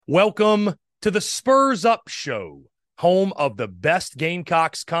Welcome to the Spurs Up Show, home of the best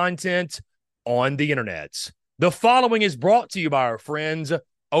Gamecocks content on the internet. The following is brought to you by our friends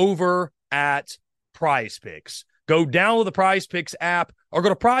over at Prize Picks. Go download the Prize Picks app or go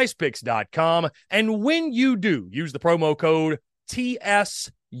to prizepicks.com. And when you do, use the promo code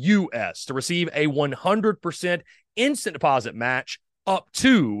TSUS to receive a 100% instant deposit match up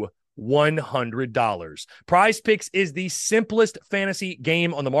to $100. Prize Picks is the simplest fantasy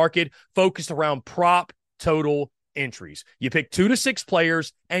game on the market, focused around prop total entries. You pick 2 to 6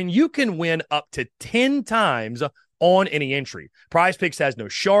 players, and you can win up to 10 times on any entry. Prize Picks has no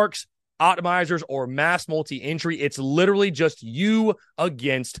sharks, optimizers, or mass multi-entry. It's literally just you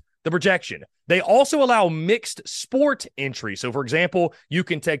against the projection. They also allow mixed sport entry. So, for example, you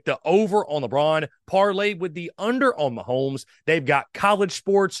can take the over on LeBron, parlay with the under on Mahomes. They've got college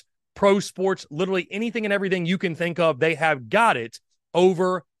sports, pro sports, literally anything and everything you can think of. They have got it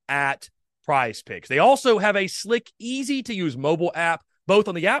over at Prize Picks. They also have a slick, easy-to-use mobile app, both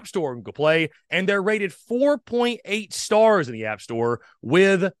on the App Store and Google Play, and they're rated 4.8 stars in the App Store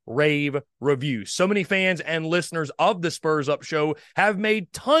with rave reviews. So many fans and listeners of the Spurs Up Show have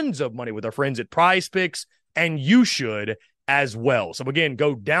made tons of money with their friends at Prize Picks, and you should as well. So again,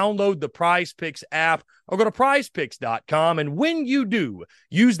 go download the Prize Picks app or go to prizepicks.com. And when you do,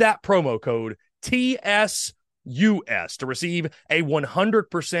 use that promo code TSUS to receive a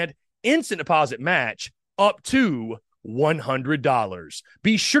 100% instant deposit match up to $100.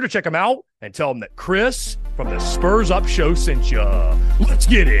 Be sure to check them out and tell them that Chris from the Spurs Up Show sent you. Let's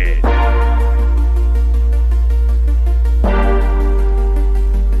get it.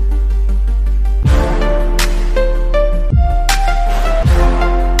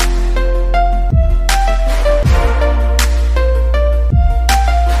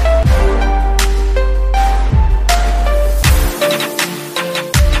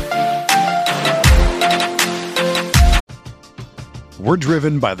 We're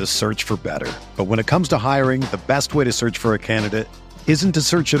driven by the search for better. But when it comes to hiring, the best way to search for a candidate isn't to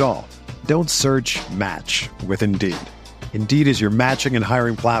search at all. Don't search, match with Indeed. Indeed is your matching and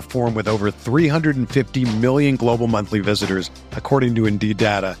hiring platform with over 350 million global monthly visitors, according to Indeed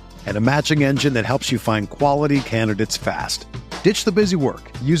data, and a matching engine that helps you find quality candidates fast. Ditch the busy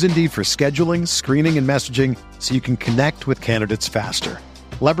work. Use Indeed for scheduling, screening, and messaging so you can connect with candidates faster.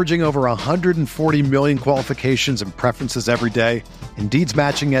 Leveraging over 140 million qualifications and preferences every day, Indeed's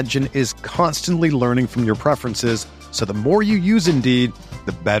matching engine is constantly learning from your preferences, so the more you use Indeed,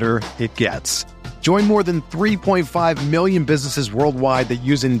 the better it gets. Join more than 3.5 million businesses worldwide that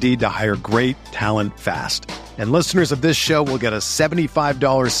use Indeed to hire great talent fast. And listeners of this show will get a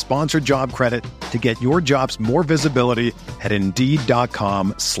 $75 sponsored job credit to get your jobs more visibility at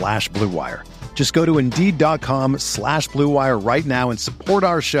Indeed.com/Blue Wire. Just go to Indeed.com/Blue Wire right now and support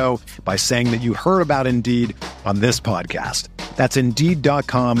our show by saying that you heard about Indeed on this podcast. That's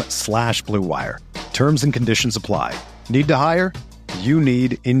Indeed.com/Blue Wire. Terms and conditions apply. Need to hire? You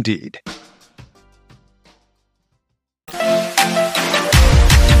need Indeed.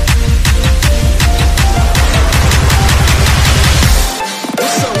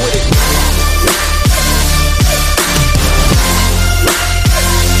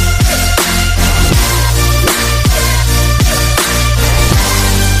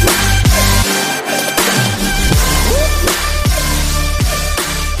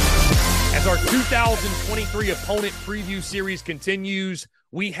 Our 2023 opponent preview series continues.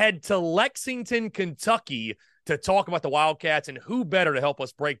 We head to Lexington, Kentucky to talk about the Wildcats, and who better to help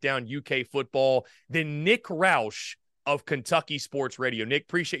us break down UK football than Nick Roush of Kentucky Sports Radio. Nick,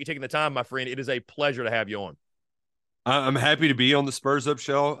 appreciate you taking the time, my friend. It is a pleasure to have you on. I'm happy to be on the Spurs Up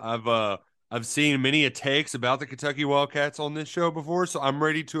Show. I've seen many takes about the Kentucky Wildcats on this show before, so I'm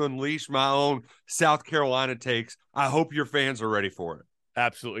ready to unleash my own South Carolina takes. I hope your fans are ready for it.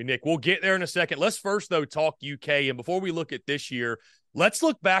 Absolutely, Nick. We'll get there in a second. Let's first, though, talk UK. And before we look at this year, let's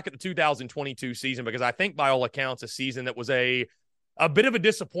look back at the 2022 season, because I think by all accounts, a season that was a bit of a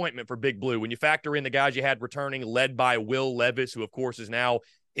disappointment for Big Blue. When you factor in the guys you had returning, led by Will Levis, who, of course, is now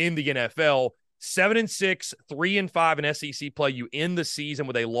in the NFL. 7-6, 3-5 in SEC play. You end the season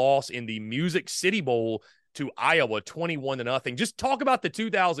with a loss in the Music City Bowl to Iowa, 21-0. Just talk about the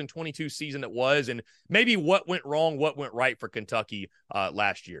 2022 season that was, and maybe what went wrong, what went right for Kentucky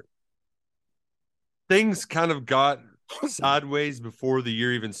last year. Things kind of got sideways before the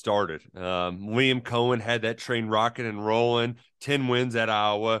year even started. Liam Cohen had that train rocking and rolling, 10 wins at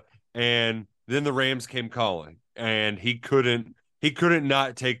Iowa, and then the Rams came calling, and he couldn't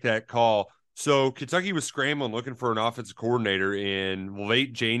not take that call. So Kentucky was scrambling, looking for an offensive coordinator in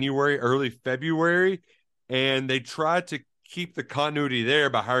late January, early February, and they tried to keep the continuity there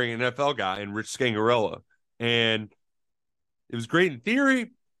by hiring an NFL guy in Rich Scangarello. And it was great in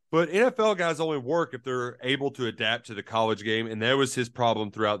theory, but NFL guys only work if they're able to adapt to the college game. And that was his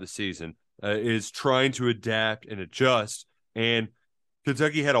problem throughout the season, is trying to adapt and adjust. And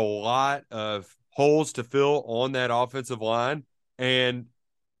Kentucky had a lot of holes to fill on that offensive line, and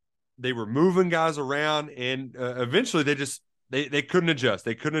they were moving guys around, and eventually they couldn't adjust.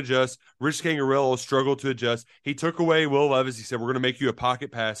 They couldn't adjust. Rich Scangarello struggled to adjust. He took away Will Levis. He said, "We're going to make you a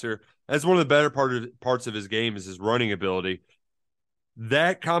pocket passer." That's one of the better parts of his game, is his running ability.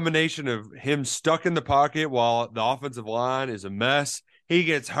 That combination of him stuck in the pocket while the offensive line is a mess, he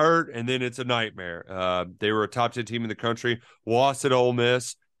gets hurt, and then it's a nightmare. They were a top 10 team in the country, lost at Ole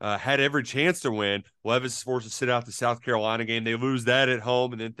Miss, had every chance to win. Levis is forced to sit out the South Carolina game. They lose that at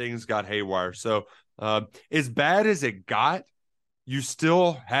home, and then things got haywire. So as bad as it got, you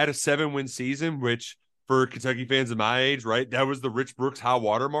still had a 7-win season, which for Kentucky fans of my age, right, that was the Rich Brooks high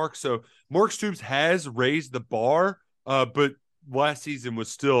watermark. So Mark Stoops has raised the bar, but last season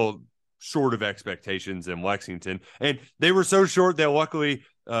was still short of expectations in Lexington. And they were so short that luckily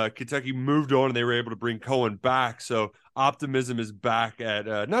Kentucky moved on and they were able to bring Cohen back. So optimism is back at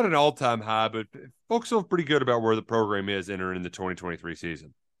not an all-time high, but folks feel pretty good about where the program is entering the 2023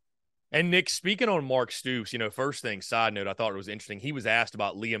 season. And Nick, speaking on Mark Stoops, first thing, side note, I thought it was interesting. He was asked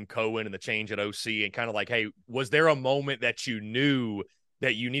about Liam Cohen and the change at OC, and kind of like, hey, was there a moment that you knew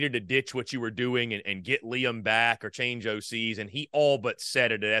that you needed to ditch what you were doing and get Liam back or change OCs? And he all but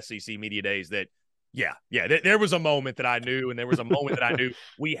said it at SEC Media Days that, there was a moment that I knew, and there was a moment that I knew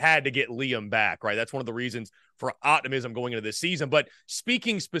we had to get Liam back, right? That's one of the reasons for optimism going into this season. But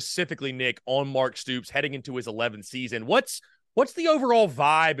speaking specifically, Nick, on Mark Stoops heading into his 11th season, what's the overall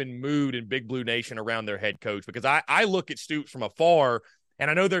vibe and mood in Big Blue Nation around their head coach? Because I look at Stoops from afar,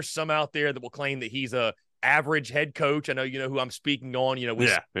 and I know there's some out there that will claim that he's a average head coach. I know you know who I'm speaking on,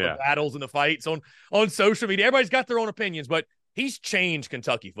 with the battles and the fights on social media. Everybody's got their own opinions, but he's changed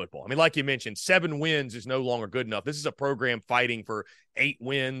Kentucky football. I mean, like you mentioned, 7 wins is no longer good enough. This is a program fighting for 8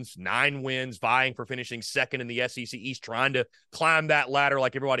 wins, 9 wins, vying for finishing second in the SEC East, trying to climb that ladder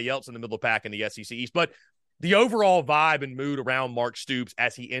like everybody else in the middle of the pack in the SEC East. But the overall vibe and mood around Mark Stoops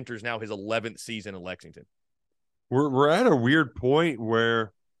as he enters now his 11th season in Lexington. We're at a weird point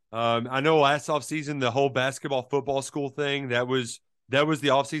where I know last offseason, the whole basketball football school thing, that was the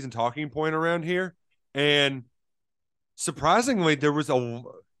offseason talking point around here. And surprisingly, there was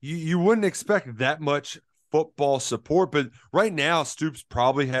you wouldn't expect that much football support, but right now Stoops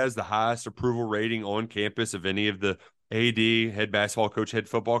probably has the highest approval rating on campus of any of the AD, head basketball coach, head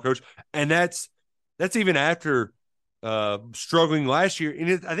football coach. And that's even after struggling last year.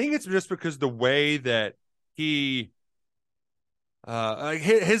 And I think it's just because the way that he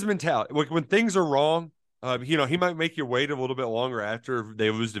his mentality, like when things are wrong, he might make you wait a little bit longer after they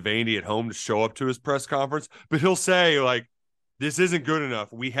lose to Vandy at home to show up to his press conference, but he'll say, like, this isn't good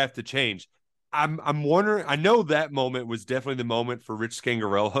enough, we have to change. I'm wondering, I know that moment was definitely the moment for Rich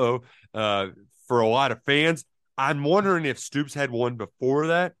Scangarello, for a lot of fans. I'm wondering if Stoops had one before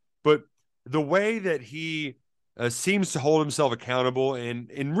that, but the way that he seems to hold himself accountable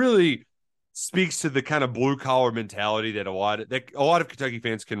and really speaks to the kind of blue collar mentality that a lot of Kentucky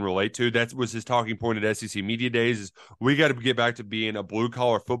fans can relate to. That was his talking point at SEC Media Days, is we got to get back to being a blue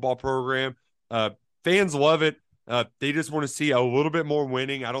collar football program. Fans love it. They just want to see a little bit more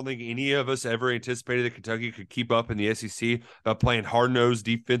winning. I don't think any of us ever anticipated that Kentucky could keep up in the SEC playing hard-nosed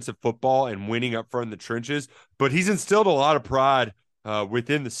defensive football and winning up front in the trenches. But he's instilled a lot of pride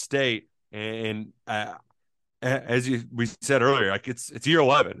within the state. And as we said earlier, like it's year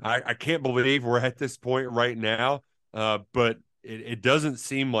 11. I can't believe we're at this point right now, but it doesn't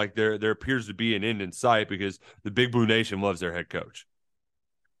seem like there appears to be an end in sight, because the Big Blue Nation loves their head coach.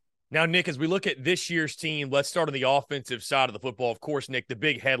 Now, Nick, as we look at this year's team, let's start on the offensive side of the football. Of course, Nick, the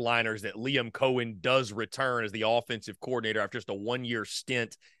big headliner is that Liam Cohen does return as the offensive coordinator after just a 1-year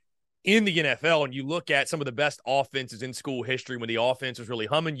stint in the NFL. And you look at some of the best offenses in school history when the offense was really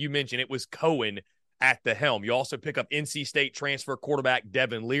humming. You mentioned it was Cohen at the helm. You also pick up NC State transfer quarterback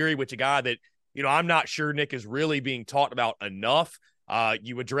Devin Leary, which a guy that, I'm not sure, Nick, is really being talked about enough.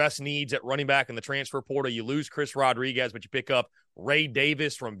 You address needs at running back in the transfer portal. You lose Chris Rodriguez, but you pick up Ray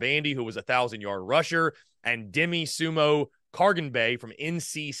Davis from Vandy, who was a 1,000-yard rusher, and Demi Sumo Karganbay from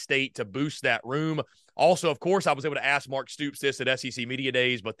NC State to boost that room. Also, of course, I was able to ask Mark Stoops this at SEC Media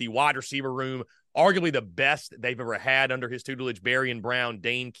Days, but the wide receiver room, arguably the best they've ever had under his tutelage. Berrien Brown,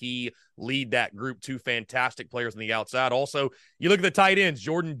 Dane Key lead that group, 2 fantastic players on the outside. Also, you look at the tight ends,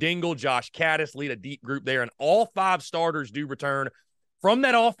 Jordan Dingle, Josh Caddis lead a deep group there, and all 5 starters do return from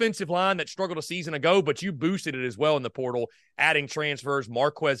that offensive line that struggled a season ago, but you boosted it as well in the portal, adding transfers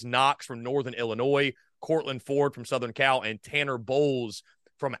Marquez Knox from Northern Illinois, Cortland Ford from Southern Cal, and Tanner Bowles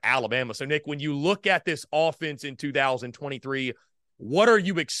from Alabama. So, Nick, when you look at this offense in 2023, what are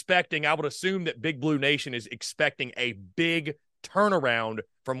you expecting? I would assume that Big Blue Nation is expecting a big turnaround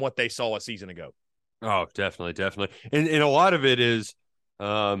from what they saw a season ago. Oh, definitely. And a lot of it is,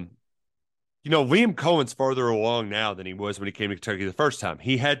 Liam Cohen's farther along now than he was when he came to Kentucky the first time.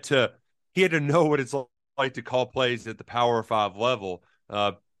 He had to know what it's like to call plays at the Power 5 level.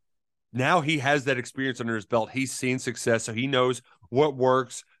 Now he has that experience under his belt. He's seen success, so he knows what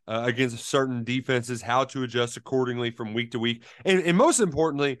works against certain defenses, how to adjust accordingly from week to week, and most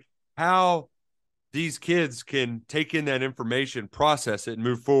importantly, how these kids can take in that information, process it, and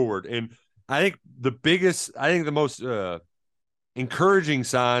move forward. And I think the most encouraging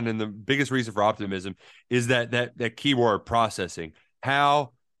sign and the biggest reason for optimism is that keyword processing.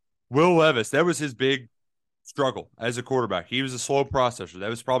 How Will Levis, that was his big struggle as a quarterback. He was a slow processor. That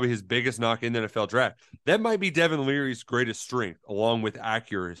was probably his biggest knock in the NFL draft. That might be Devin Leary's greatest strength, along with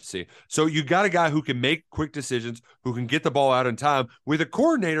accuracy. So you got a guy who can make quick decisions, who can get the ball out in time, with a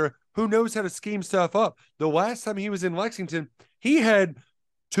coordinator who knows how to scheme stuff up. The last time he was in Lexington, he had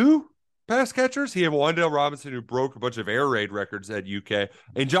 2 pass catchers. He had Wandale Robinson, who broke a bunch of air raid records at UK,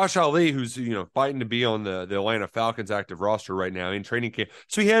 and Josh Ali, who's fighting to be on the Atlanta Falcons active roster right now in training camp.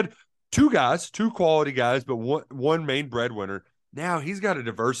 So he had 2 quality guys, but one main breadwinner. Now he's got a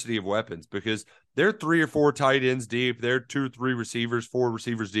diversity of weapons because they're 3 or 4 tight ends deep. They're 2 or 3 receivers, 4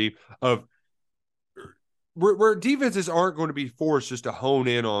 receivers deep, of where defenses aren't going to be forced just to hone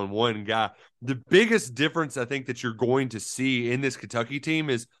in on one guy. The biggest difference I think that you're going to see in this Kentucky team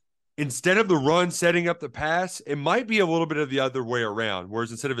is, instead of the run setting up the pass, it might be a little bit of the other way around.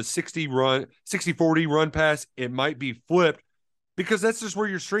 Whereas instead of a 60-40 run pass, it might be flipped, because that's just where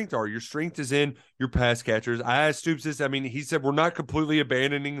your strength are. Your strength is in your pass catchers. I asked Stoops this. I mean, he said, we're not completely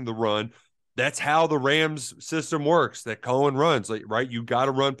abandoning the run. That's how the Rams system works, that Cohen runs, right? You got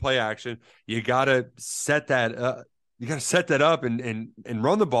to run play action. You got to set that up. You got to set that up and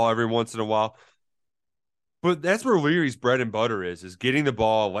run the ball every once in a while. But that's where Leary's bread and butter is getting the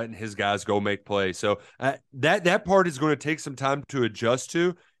ball, letting his guys go make plays. So that part is going to take some time to adjust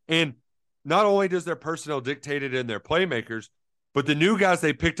to. And not only does their personnel dictate it in their playmakers, but the new guys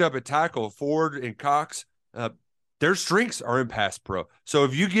they picked up at tackle, Ford and Cox, their strengths are in pass pro. So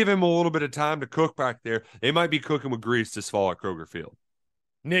if you give him a little bit of time to cook back there, they might be cooking with grease this fall at Kroger Field.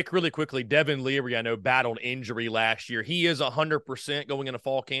 Nick, really quickly, Devin Leary, I know, battled injury last year. He is 100% going into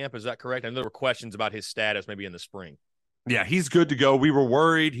fall camp. Is that correct? I know there were questions about his status maybe in the spring. Yeah, he's good to go. We were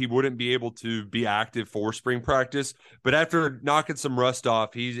worried he wouldn't be able to be active for spring practice, but after knocking some rust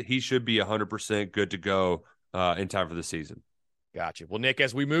off, he should be 100% good to go in time for the season. Gotcha. Well, Nick,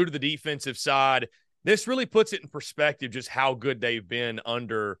 as we move to the defensive side, this really puts it in perspective just how good they've been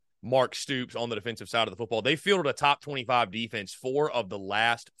under Mark Stoops on the defensive side of the football. They fielded a top 25 defense 4 of the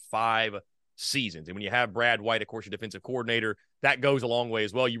last 5 seasons. And when you have Brad White, of course, your defensive coordinator, that goes a long way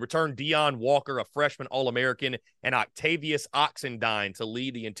as well. You return Deion Walker, a freshman All-American, and Octavius Oxendine to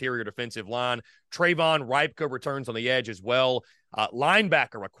lead the interior defensive line. Trayvon Ripka returns on the edge as well.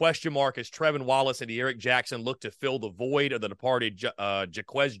 Linebacker, a question mark, as Trevin Wallace and Eric Jackson look to fill the void of the departed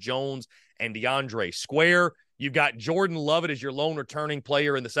Jaquez Jones and DeAndre Square. You've got Jordan Lovett as your lone returning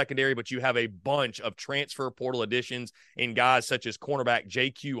player in the secondary, but you have a bunch of transfer portal additions in guys such as cornerback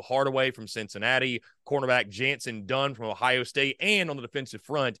J.Q. Hardaway from Cincinnati, cornerback Jansen Dunn from Ohio State, and on the defensive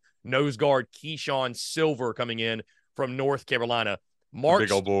front, nose guard Keyshawn Silver coming in from North Carolina.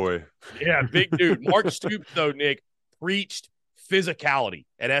 Big old boy. Yeah, big dude. Mark Stoops, though, Nick, preached physicality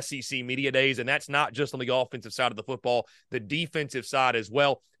at SEC Media Days, and that's not just on the offensive side of the football, the defensive side as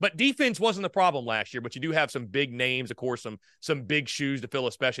well. But defense wasn't the problem last year, but you do have some big names, of course, some big shoes to fill,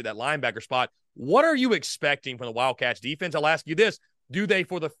 especially that linebacker spot. What are you expecting from the Wildcats defense? I'll ask you this. Do they,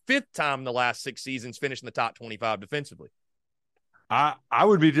 for the 5th time in the last 6 seasons, finish in the top 25 defensively? I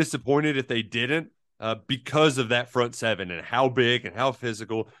would be disappointed if they didn't, because of that front 7 and how big and how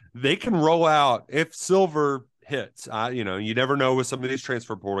physical they can roll out if Silver hits. You never know with some of these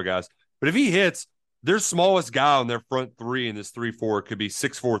transfer portal guys, but if he hits, their smallest guy on their front 3 in this 3-4 could be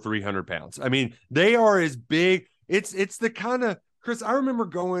 6'4", 300 pounds. I mean, they are as big. It's the kind of, Chris, I remember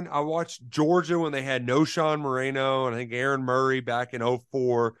I watched Georgia when they had Noshawn Moreno and I think Aaron Murray back in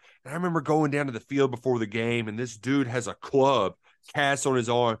 2004. And I remember going down to the field before the game, and this dude has a club cast on his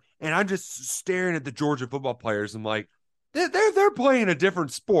arm, and I'm just staring at the Georgia football players. I'm like, they're playing a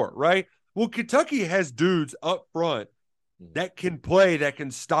different sport, right? Well, Kentucky has dudes up front that can play, that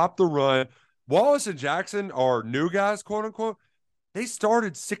can stop the run. Wallace and Jackson are new guys, quote unquote, they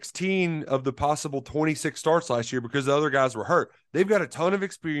started 16 of the possible 26 starts last year because the other guys were hurt. They've got a ton of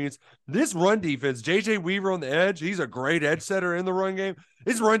experience. This run defense, J.J. Weaver on the edge, he's a great edge setter in the run game.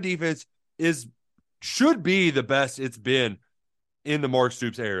 His run defense should be the best it's been in the Mark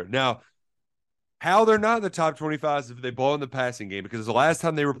Stoops era. Now, how they're not in the top 25 is if they ball in the passing game, because the last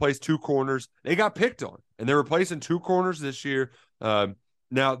time they replaced two corners, they got picked on, and they're replacing two corners this year.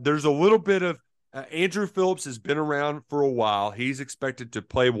 Now, there's a little bit of Andrew Phillips has been around for a while. He's expected to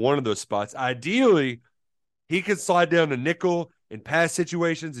play one of those spots. Ideally, he could slide down to nickel in pass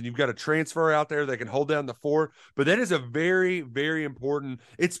situations, and you've got a transfer out there that can hold down the 4. But that is a very, very important.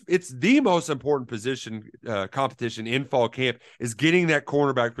 It's the most important position competition in fall camp is getting that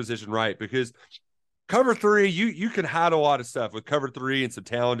cornerback position right, because cover 3, you can hide a lot of stuff with cover 3 and some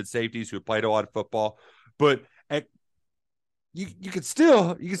talented safeties who have played a lot of football, but you can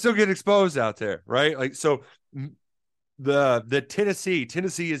still get exposed out there, right? Like, so the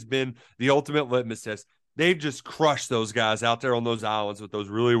Tennessee has been the ultimate litmus test. They've just crushed those guys out there on those islands with those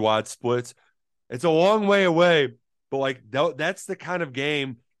really wide splits. It's a long way away, but like that's the kind of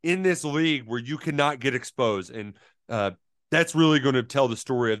game in this league where you cannot get exposed. And that's really going to tell the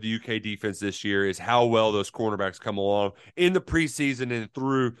story of the UK defense this year, is how well those cornerbacks come along in the preseason and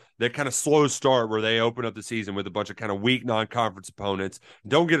through that kind of slow start where they open up the season with a bunch of kind of weak non-conference opponents.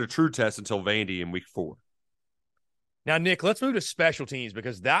 Don't get a true test until Vandy in week 4. Now, Nick, let's move to special teams,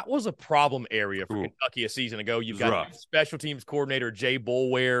 because that was a problem area for Kentucky a season ago. You've got special teams coordinator Jay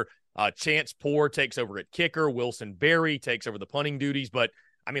Boulware. Chance Poore takes over at kicker. Wilson Berry takes over the punting duties. But,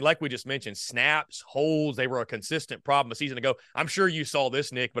 I mean, like we just mentioned, snaps, holds, they were a consistent problem a season ago. I'm sure you saw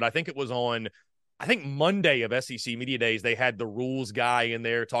this, Nick, but I think it was on, Monday of SEC Media Days, they had the rules guy in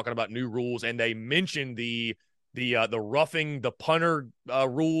there talking about new rules, and they mentioned the roughing the punter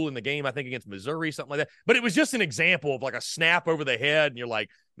rule in the game, I think against Missouri, something like that. But it was just an example of like a snap over the head, and you're like,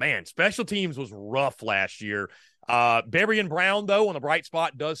 man, special teams was rough last year. Berrien Brown, though, on the bright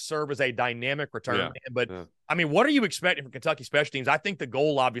spot, does serve as a dynamic return man. But, I mean, what are you expecting from Kentucky special teams? I think the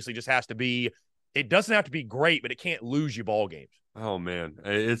goal obviously just has to be, it doesn't have to be great, but it can't lose you ball games. Oh, man.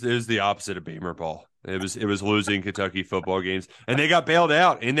 It is the opposite of Beamer ball. It was losing Kentucky football games. And they got bailed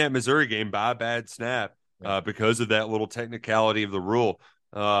out in that Missouri game by a bad snap. Because of that little technicality of the rule.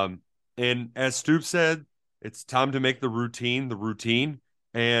 And as Stoops said, it's time to make the routine.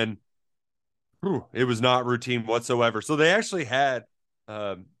 And it was not routine whatsoever. So they actually had,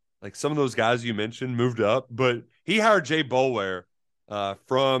 like some of those guys you mentioned moved up, but he hired Jay Boulware,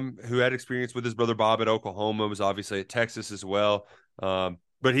 who had experience with his brother Bob at Oklahoma, was obviously at Texas as well.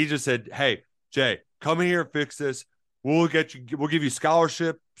 But he just said, hey, Jay, come here, fix this. We'll give you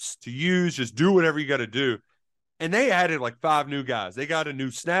scholarships to use. Just do whatever you got to do. And they added like 5 new guys. They got a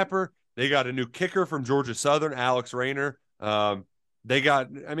new snapper. They got a new kicker from Georgia Southern, Alex Rayner. They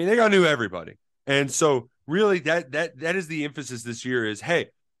got new everybody. And so really that is the emphasis this year is, hey,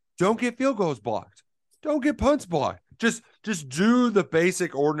 don't get field goals blocked. Don't get punts blocked. Just do the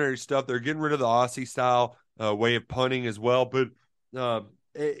basic ordinary stuff. They're getting rid of the Aussie style way of punting as well. But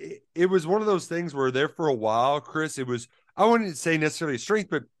it was one of those things where there for a while, Chris, it was, I wouldn't say necessarily a strength,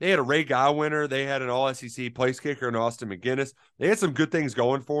 but they had a Ray Guy winner. They had an all-SEC place kicker in Austin McGinnis. They had some good things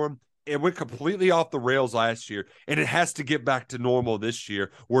going for them. It went completely off the rails last year, and it has to get back to normal this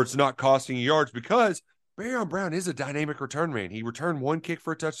year where it's not costing you yards, because Berrien Brown is a dynamic return man. He returned 1 kick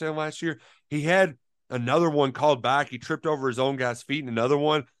for a touchdown last year. He had another one called back. He tripped over his own guy's feet, and another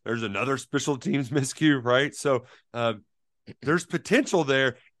one. There's another special teams miscue, right? So, there's potential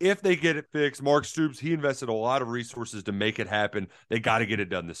there if they get it fixed. Mark Stoops, he invested a lot of resources to make it happen. They got to get it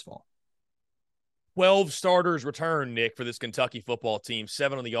done this fall. 12 starters return, Nick, for this Kentucky football team.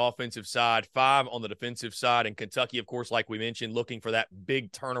 7 on the offensive side, 5 on the defensive side. And Kentucky, of course, like we mentioned, looking for that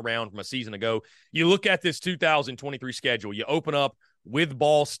big turnaround from a season ago. You look at this 2023 schedule. You open up with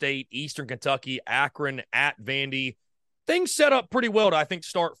Ball State, Eastern Kentucky, Akron, at Vandy. Things set up pretty well to, I think,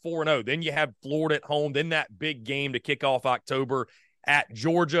 start 4-0. Then you have Florida at home. Then that big game to kick off October at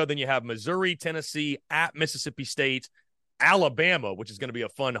Georgia. Then you have Missouri, Tennessee, at Mississippi State, Alabama, which is going to be a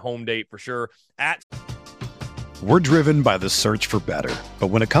fun home date for sure. We're driven by the search for better. But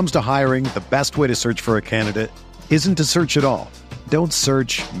when it comes to hiring, the best way to search for a candidate isn't to search at all. Don't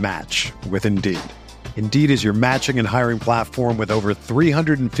search, match with Indeed. Indeed is your matching and hiring platform with over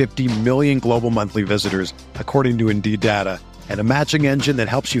 350 million global monthly visitors, according to Indeed data, and a matching engine that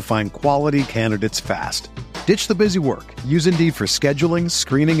helps you find quality candidates fast. Ditch the busy work. Use Indeed for scheduling,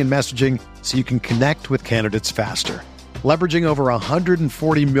 screening, and messaging so you can connect with candidates faster. Leveraging over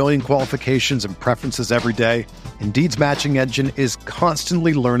 140 million qualifications and preferences every day, Indeed's matching engine is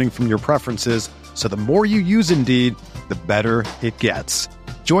constantly learning from your preferences So the more you use Indeed, the better it gets.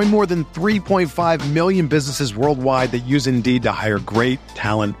 Join more than 3.5 million businesses worldwide that use Indeed to hire great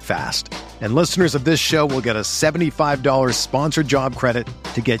talent fast. And listeners of this show will get a $75 sponsored job credit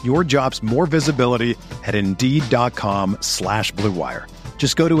to get your jobs more visibility at Indeed.com/Blue Wire.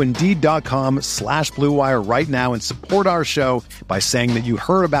 Just go to Indeed.com/Blue Wire right now and support our show by saying that you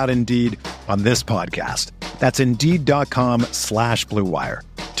heard about Indeed on this podcast. That's Indeed.com/Blue Wire.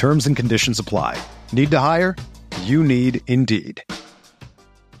 Terms and conditions apply. Need to hire? You need Indeed.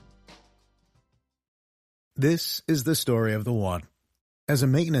 This is the story of the one. As a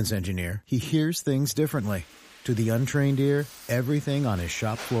maintenance engineer, he hears things differently. To the untrained ear, everything on his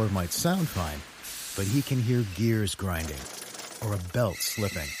shop floor might sound fine, but he can hear gears grinding or a belt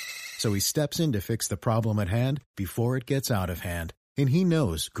slipping. So he steps in to fix the problem at hand before it gets out of hand. And he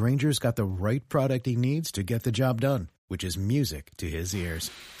knows Grainger's got the right product he needs to get the job done, which is music to his ears.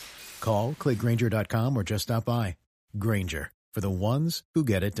 Call, click Grainger.com, or just stop by. Grainger, for the ones who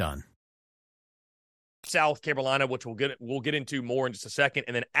get it done. South Carolina, which we'll get into more in just a second,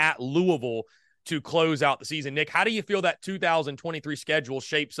 and then at Louisville to close out the season. Nick, how do you feel that 2023 schedule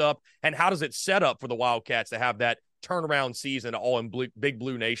shapes up, and how does it set up for the Wildcats to have that turnaround season all in Big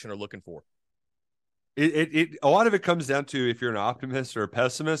Blue Nation are looking for? A lot of it comes down to if you're an optimist or a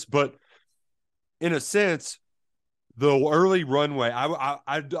pessimist, but in a sense, the early runway.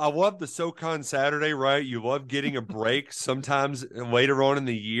 I love the SoCon Saturday, right? You love getting a break sometimes later on in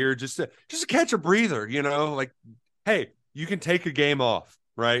the year, just to catch a breather. You know, like, hey, you can take a game off,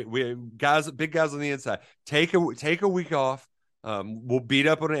 right? We big guys on the inside, take a week off. We'll beat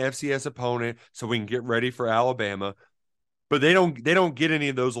up on an FCS opponent so we can get ready for Alabama, but they don't get any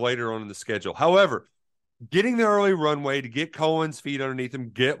of those later on in the schedule. However, getting the early runway to get Cohen's feet underneath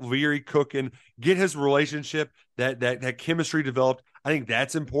him, get Leary cooking, get his relationship, that chemistry developed. I think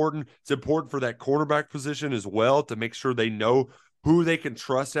that's important. It's important for that cornerback position as well to make sure they know who they can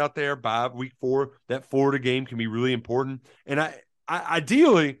trust out there by week 4. That Florida game can be really important. And I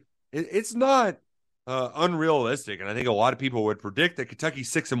ideally, it's not unrealistic. And I think a lot of people would predict that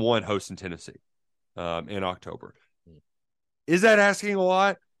Kentucky's 6-1 hosting Tennessee in October. Is that asking a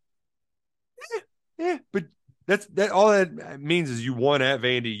lot? Yeah, but that all that means is you won at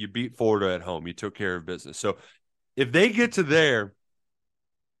Vandy, you beat Florida at home, you took care of business. So if they get to there,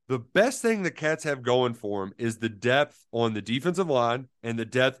 the best thing the Cats have going for them is the depth on the defensive line and the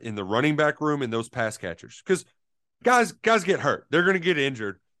depth in the running back room and those pass catchers. Because guys get hurt, they're going to get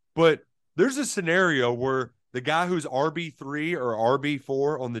injured. But there's a scenario where the guy who's RB3 or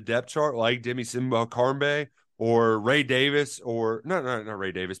RB4 on the depth chart, like Demi Simba-Karmbe or Ray Davis, or not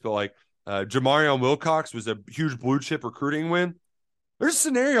Ray Davis, but like Jamarion Wilcox was a huge blue chip recruiting win. There's a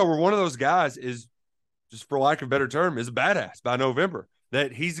scenario where one of those guys is, just for lack of a better term, is a badass by November.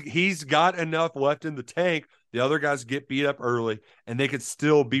 That he's got enough left in the tank. The other guys get beat up early, and they could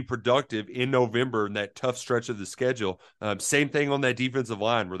still be productive in November in that tough stretch of the schedule. Same thing on that defensive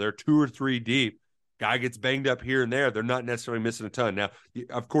line where they're 2 or 3 deep. Guy gets banged up here and there. They're not necessarily missing a ton. Now,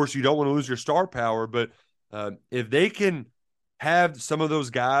 of course, you don't want to lose your star power, but if they can have some of those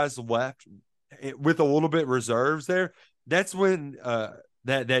guys left with a little bit reserves there, that's when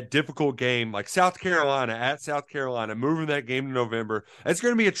that difficult game, like South Carolina at South Carolina, moving that game to November, that's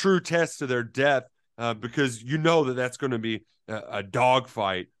going to be a true test to their depth because you know that's going to be a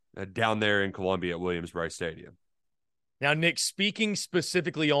dogfight down there in Columbia at Williams-Brice Stadium. Now, Nick, speaking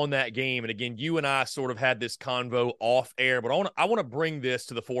specifically on that game, and again, you and I sort of had this convo off air, but I want to bring this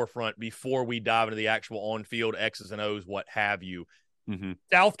to the forefront before we dive into the actual on-field X's and O's, what have you. Mm-hmm.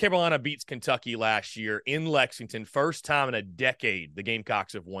 South Carolina beats Kentucky last year in Lexington. First time in a decade the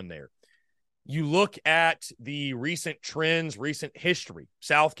Gamecocks have won there. You look at the recent trends, recent history.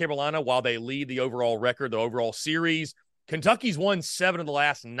 South Carolina, while they lead the overall record, the overall series, Kentucky's won 7 of the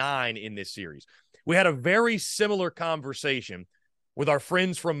last 9 in this series. We had a very similar conversation with our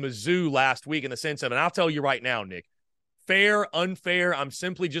friends from Mizzou last week in the sense of, and I'll tell you right now, Nick, fair, unfair, I'm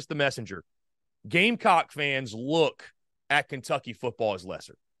simply just the messenger. Gamecock fans look at Kentucky football as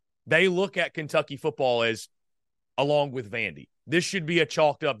lesser. They look at Kentucky football as along with Vandy. This should be a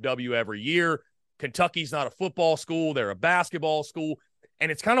chalked up W every year. Kentucky's not a football school. They're a basketball school.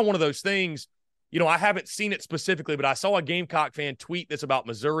 And it's kind of one of those things, you know, I haven't seen it specifically, but I saw a Gamecock fan tweet this about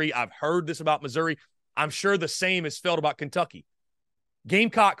Missouri. I've heard this about Missouri. I'm sure the same is felt about Kentucky.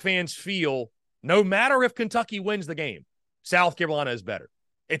 Gamecock fans feel no matter if Kentucky wins the game, South Carolina is better.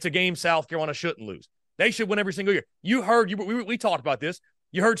 It's a game South Carolina shouldn't lose. They should win every single year. You heard, we talked about this.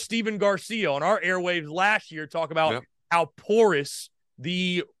 You heard Stephen Garcia on our airwaves last year talk about how porous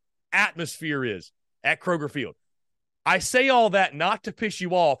the atmosphere is at Kroger Field. I say all that not to piss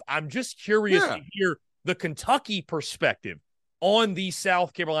you off. I'm just curious Yeah. to hear the Kentucky perspective on the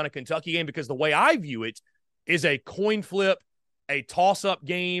South Carolina-Kentucky game, because the way I view it is a coin flip, a toss-up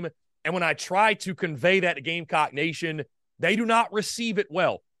game, and when I try to convey that to Gamecock Nation, they do not receive it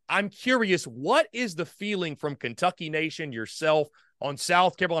well. I'm curious, what is the feeling from Kentucky Nation, yourself, on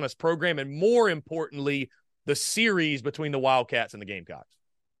South Carolina's program, and more importantly, the series between the Wildcats and the Gamecocks?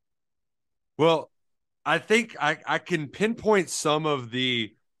 Well, I think I can pinpoint some of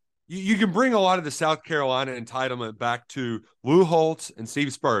the you can bring a lot of the South Carolina entitlement back to Lou Holtz and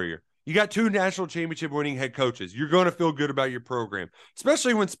Steve Spurrier. You got two national championship winning head coaches. You're going to feel good about your program,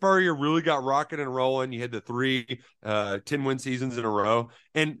 especially when Spurrier really got rocking and rolling. You had the 10-win seasons in a row.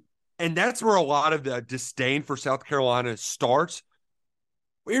 And that's where a lot of the disdain for South Carolina starts.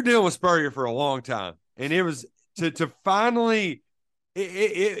 We were dealing with Spurrier for a long time. And it was to finally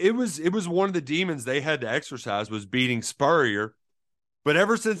it was one of the demons they had to exercise was beating Spurrier. But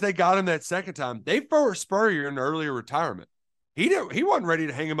ever since they got him that second time, they forced Spurrier in earlier retirement. He wasn't ready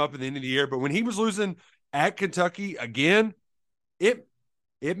to hang him up at the end of the year, but when he was losing at Kentucky again, it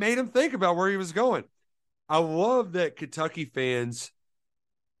made him think about where he was going. I love that Kentucky fans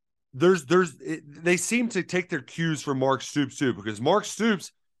they seem to take their cues from Mark Stoops too, because Mark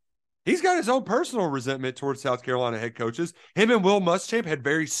Stoops, he's got his own personal resentment towards South Carolina head coaches. Him and Will Muschamp had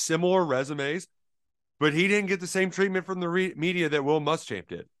very similar resumes, but he didn't get the same treatment from the media that Will Muschamp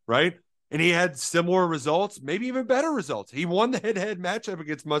did, right? And he had similar results, maybe even better results. He won the head-to-head matchup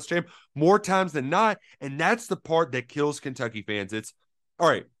against Muschamp more times than not, and that's the part that kills Kentucky fans. It's, all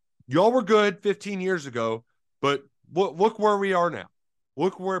right, y'all were good 15 years ago, but look where we are now.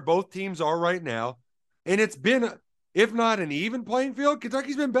 Look where both teams are right now, and it's been, if not an even playing field,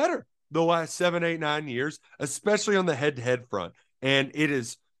 Kentucky's been better the last 7, 8, 9 years, especially on the head-to-head front. And it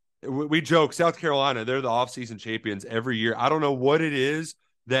is, we joke, South Carolina, they're the offseason champions every year. I don't know what it is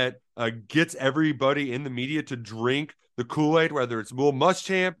that gets everybody in the media to drink the Kool-Aid, whether it's Will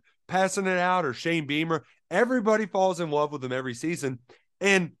Muschamp passing it out or Shane Beamer. Everybody falls in love with them every season.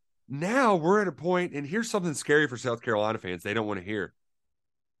 And now we're at a point, and here's something scary for South Carolina fans they don't want to hear.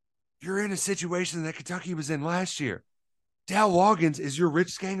 You're in a situation that Kentucky was in last year. Dal Loggins is your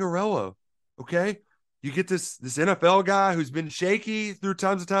Rich Scangarello, okay? You get this NFL guy who's been shaky through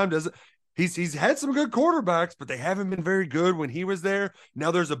times of time. He's had some good quarterbacks, but they haven't been very good when he was there.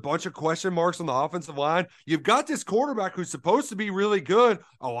 Now there's a bunch of question marks on the offensive line. You've got this quarterback who's supposed to be really good.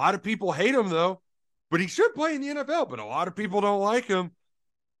 A lot of people hate him, though, but he should play in the NFL, but a lot of people don't like him.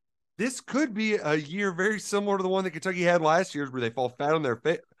 This could be a year very similar to the one that Kentucky had last year where they fall flat on their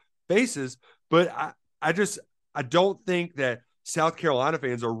faces, but I don't think that South Carolina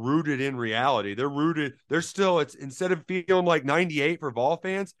fans are rooted in reality. They're still, it's instead of feeling like 98 for Vol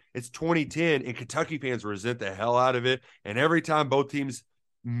fans, it's 2010, and Kentucky fans resent the hell out of it. And every time both teams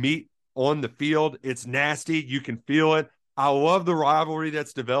meet on the field, it's nasty. You can feel it. I love the rivalry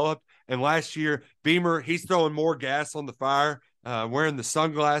that's developed. And last year, Beamer, he's throwing more gas on the fire, wearing the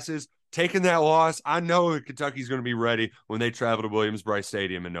sunglasses, taking that loss. I know Kentucky's going to be ready when they travel to Williams-Brice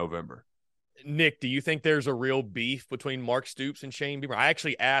Stadium in November. Nick, do you think there's a real beef between Mark Stoops and Shane Beamer? I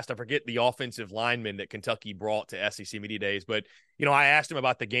actually asked, I forget the offensive lineman that Kentucky brought to SEC Media Days, but, I asked him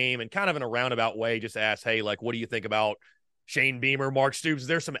about the game and kind of in a roundabout way, just asked, hey, like, what do you think about Shane Beamer, Mark Stoops? Is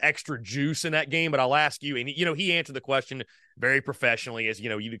there some extra juice in that game? But I'll ask you, and, he answered the question very professionally, as,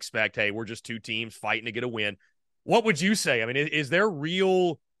 you'd expect, hey, we're just two teams fighting to get a win. What would you say? I mean, is there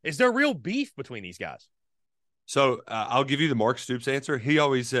real beef between these guys? So I'll give you the Mark Stoops answer. He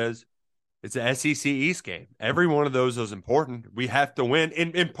always says, it's an SEC East game. Every one of those is important. We have to win.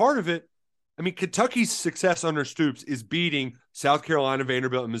 And part of it, I mean, Kentucky's success under Stoops is beating South Carolina,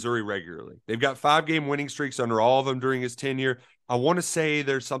 Vanderbilt, and Missouri regularly. They've got 5-game winning streaks under all of them during his tenure. I want to say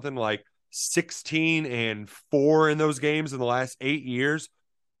there's something like 16-4 in those games in the last 8 years.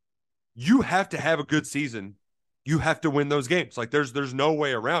 You have to have a good season. You have to win those games. Like there's no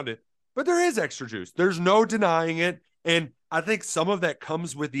way around it. But there is extra juice. There's no denying it. And I think some of that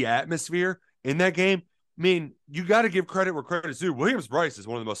comes with the atmosphere in that game. I mean, you got to give credit where credit's due. Williams-Brice is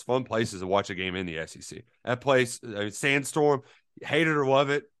one of the most fun places to watch a game in the SEC. That place, Sandstorm, hate it or love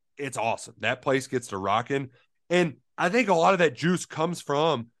it, it's awesome. That place gets to rocking. And I think a lot of that juice comes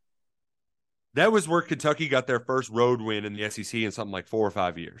from that was where Kentucky got their first road win in the SEC in something like 4 or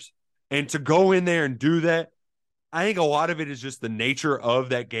 5 years. And to go in there and do that, I think a lot of it is just the nature of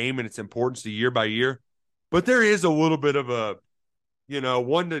that game and its importance to year by year. But there is a little bit of a,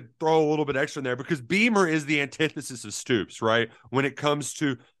 one to throw a little bit extra in there because Beamer is the antithesis of Stoops, right? When it comes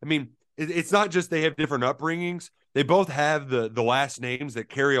to, I mean, it's not just they have different upbringings. They both have the last names that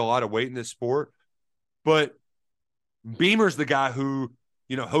carry a lot of weight in this sport. But Beamer's the guy who,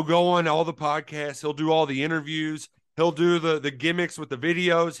 he'll go on all the podcasts, he'll do all the interviews, he'll do the gimmicks with the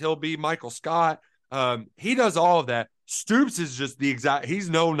videos, he'll be Michael Scott. He does all of that. Stoops is just he's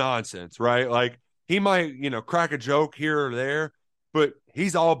no nonsense, right? Like he might, crack a joke here or there, but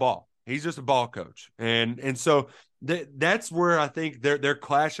he's all ball. He's just a ball coach. And so that's where I think their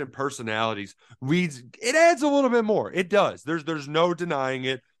clash in personalities it adds a little bit more. It does. There's no denying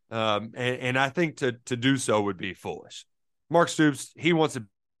it. And I think to do so would be foolish. Mark Stoops, he wants to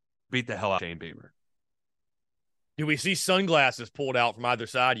beat the hell out of Shane Beamer. Do we see sunglasses pulled out from either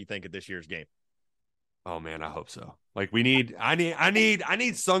side, you think, at this year's game? Oh man, I hope so. Like I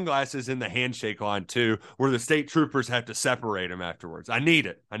need sunglasses in the handshake line too, where the state troopers have to separate them afterwards. I need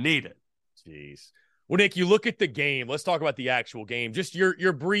it. Jeez. Well, Nick, you look at the game. Let's talk about the actual game. Just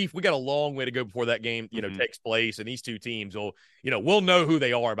your brief. We got a long way to go before that game, takes place, and these two teams we'll know who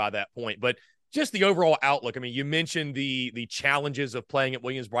they are by that point. But just the overall outlook. I mean, you mentioned the challenges of playing at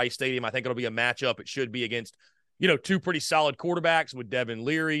Williams-Brice Stadium. I think it'll be a matchup. It should be against, two pretty solid quarterbacks with Devin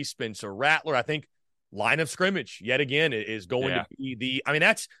Leary, Spencer Rattler. I think line of scrimmage yet again is going to be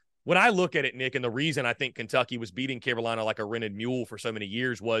that's when I look at it, Nick, and the reason I think Kentucky was beating Carolina like a rented mule for so many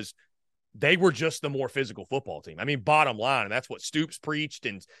years was they were just the more physical football team. I mean, bottom line, and that's what Stoops preached,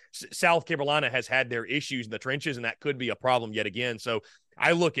 and South Carolina has had their issues in the trenches, and that could be a problem yet again. So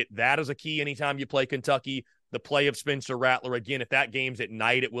I look at that as a key anytime you play Kentucky. The play of Spencer Rattler, again, if that game's at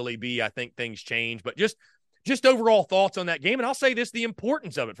night at Willie B, I think things change. But just overall thoughts on that game. And I'll say this, the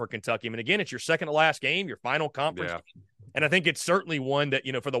importance of it for Kentucky. I mean, again, it's your second to last game, your final conference game. And I think it's certainly one that,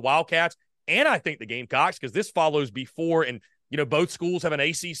 for the Wildcats, and I think the Gamecocks, because this follows before, and, both schools have an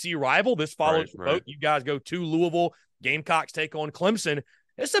ACC rival. This follows both. You guys go to Louisville. Gamecocks take on Clemson.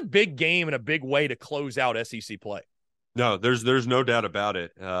 It's a big game and a big way to close out SEC play. No, there's no doubt about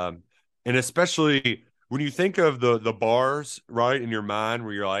it. And especially when you think of the bars, right, in your mind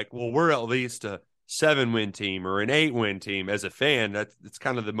where you're like, well, we're at least a 7-win team or an 8-win team. As a fan, that's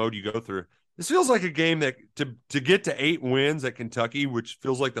kind of the mode you go through. This feels like a game that to get to 8 wins at Kentucky, which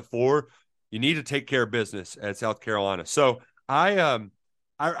feels like the floor, you need to take care of business at South Carolina. So I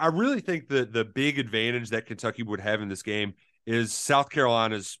really think that the big advantage that Kentucky would have in this game is South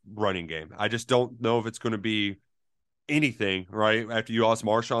Carolina's running game. I just don't know if it's going to be anything, right? After you lost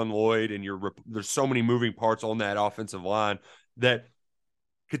Marshawn Lloyd and there's so many moving parts on that offensive line that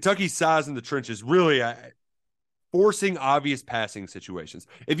Kentucky's size in the trenches really forcing obvious passing situations.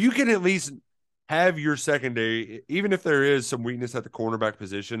 If you can at least have your secondary, even if there is some weakness at the cornerback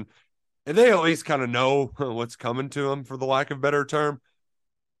position, and they at least kind of know what's coming to them, for the lack of a better term,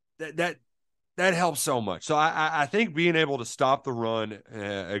 that helps so much. So I think being able to stop the run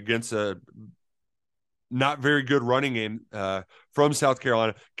against a not very good running game from South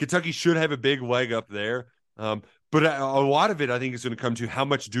Carolina, Kentucky should have a big leg up there. But a lot of it, I think, is going to come to how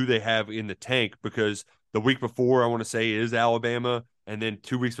much do they have in the tank, because the week before, I want to say, is Alabama, and then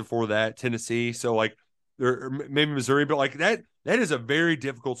 2 weeks before that, Tennessee. So, or maybe Missouri, but that is a very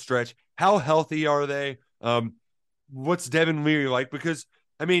difficult stretch. How healthy are they? What's Devin Leary like? Because,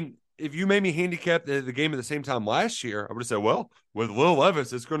 I mean, if you made me handicap the game at the same time last year, I would have said, well, with Will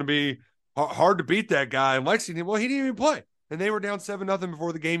Levis, it's going to be hard to beat that guy. And Lexington, well, he didn't even play. And they were down 7-0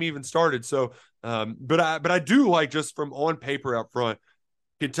 before the game even started. So, but I do like, just from on paper up front,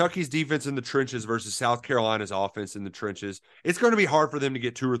 Kentucky's defense in the trenches versus South Carolina's offense in the trenches. It's going to be hard for them to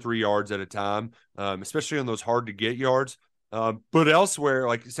get 2 or 3 yards at a time, especially on those hard to get yards. But elsewhere,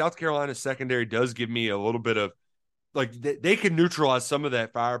 South Carolina's secondary does give me a little bit of, they can neutralize some of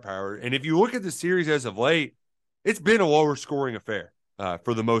that firepower. And if you look at the series as of late, it's been a lower scoring affair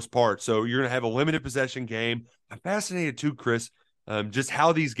for the most part. So you're going to have a limited possession game. I'm fascinated too, Chris, just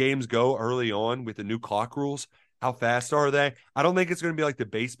how these games go early on with the new clock rules. How fast are they? I don't think it's going to be like the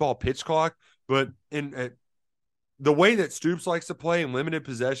baseball pitch clock, but in the way that Stoops likes to play in limited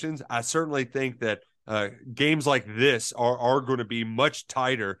possessions, I certainly think that games like this are going to be much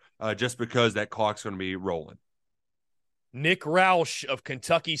tighter just because that clock's going to be rolling. Nick Roush of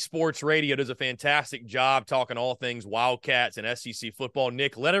Kentucky Sports Radio does a fantastic job talking all things Wildcats and SEC football.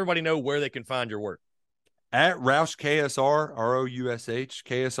 Nick, let everybody know where they can find your work. At Roush KSR, ROUSH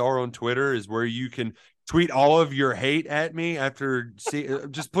KSR on Twitter is where you can tweet all of your hate at me after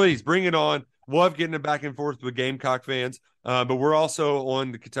just please bring it on. Love getting it back and forth with Gamecock fans. But we're also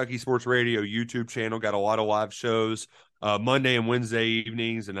on the Kentucky Sports Radio YouTube channel. Got a lot of live shows Monday and Wednesday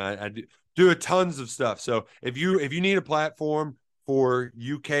evenings, and I do tons of stuff. So if you need a platform for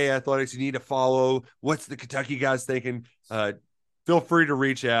UK athletics, you need to follow what's the Kentucky guys thinking, feel free to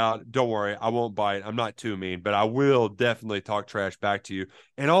reach out. Don't worry, I won't bite. I'm not too mean, but I will definitely talk trash back to you.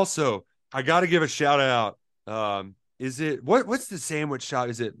 And also, I got to give a shout out. Is it what's the sandwich shop?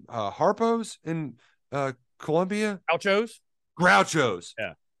 Is it Harpo's in Columbia? Groucho's?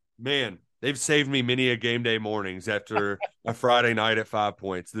 Yeah. Man, they've saved me many a game day mornings after a Friday night at 5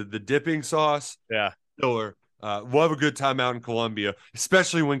 points. The dipping sauce, killer. We'll have a good time out in Columbia,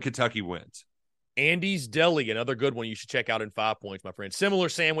 especially when Kentucky wins. Andy's Deli, another good one you should check out in 5 Points, my friend. Similar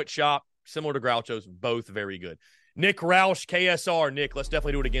sandwich shop, similar to Groucho's, both very good. Nick Roush, KSR. Nick, let's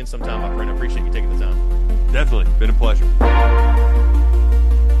definitely do it again sometime, my friend. I appreciate you taking the time. Definitely. Been a pleasure.